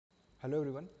Hello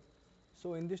everyone.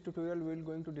 So in this tutorial we are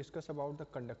going to discuss about the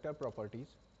conductor properties.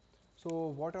 So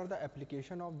what are the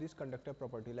application of this conductor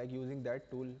property, like using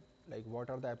that tool, like what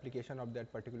are the application of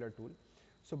that particular tool.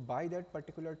 So by that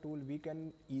particular tool we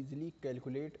can easily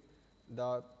calculate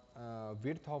the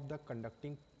width of the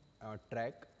conducting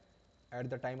track at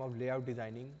the time of layout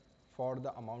designing for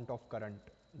the amount of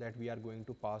current that we are going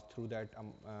to pass through that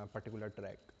particular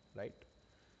track, right?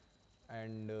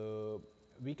 And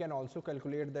we can also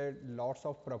calculate that lots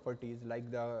of properties like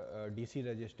the DC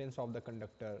resistance of the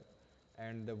conductor,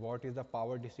 and what is the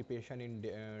power dissipation in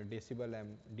decibel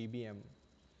m, dBm,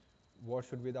 what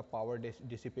should be the power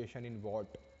dissipation in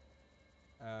watt,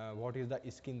 what is the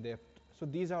skin depth. So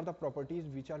these are the properties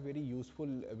which are very useful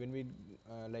when we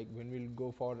when we'll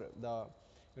go for the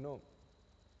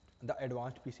the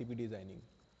advanced PCB designing.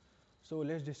 So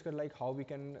let's discuss like how we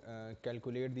can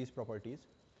calculate these properties.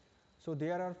 So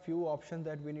there are few options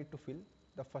that we need to fill.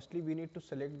 The firstly we need to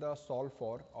select the solve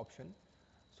for option.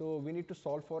 So we need to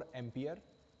solve for ampere,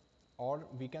 or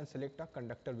we can select a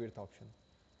conductor width option,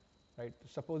 right?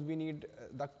 Suppose we need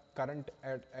the current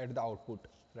at the output,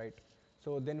 right?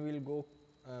 So then we'll go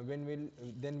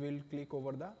then we'll click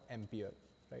over the ampere,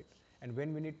 right? And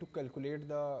when we need to calculate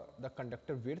the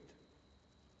conductor width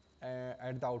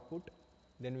at the output,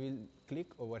 then we'll click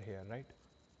over here, right?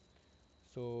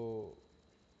 So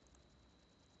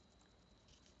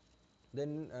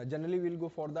then generally we'll go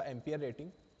for the ampere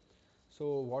rating.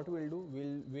 So what we'll do,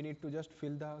 we need to just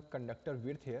fill the conductor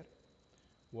width here.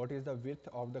 What is the width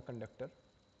of the conductor?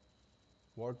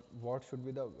 What should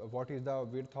be the what is the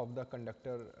width of the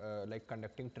conductor like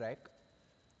conducting track?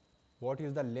 What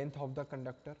is the length of the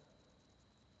conductor?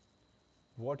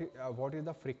 What is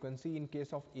the frequency in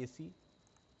case of AC?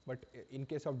 But in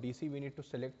case of DC we need to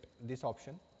select this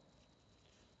option.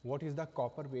 What is the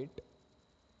copper weight?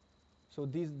 So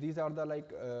these are the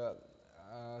like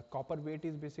copper weight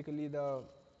is basically the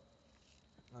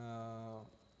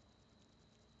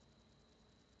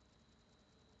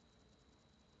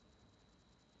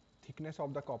thickness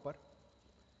of the copper,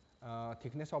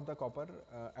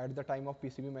 at the time of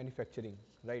PCB manufacturing,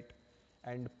 right?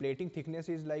 And plating thickness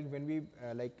is like when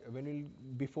we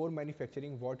before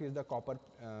manufacturing, what is the copper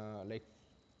like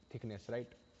thickness, right?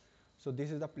 So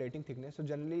this is the plating thickness. So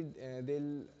generally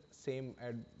they'll same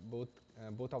at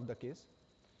both of the case.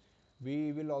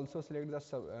 We will also select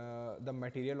the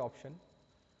material option.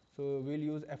 So we'll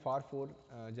use FR4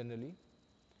 generally,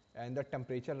 and the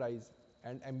temperature rise,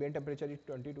 and ambient temperature is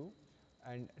 22,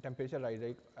 and temperature rise,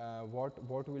 like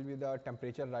what will be the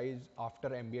temperature rise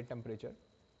after ambient temperature.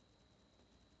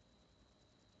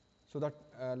 So that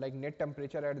like net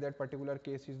temperature at that particular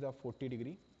case is the 40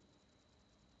 degree.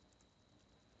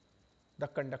 The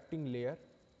conducting layer,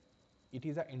 it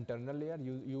is an internal layer.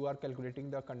 You are calculating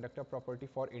the conductor property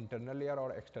for internal layer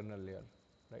or external layer,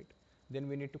 right? Then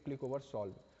we need to click over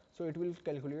solve. So it will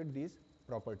calculate these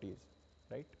properties,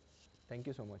 right? Thank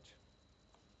you so much.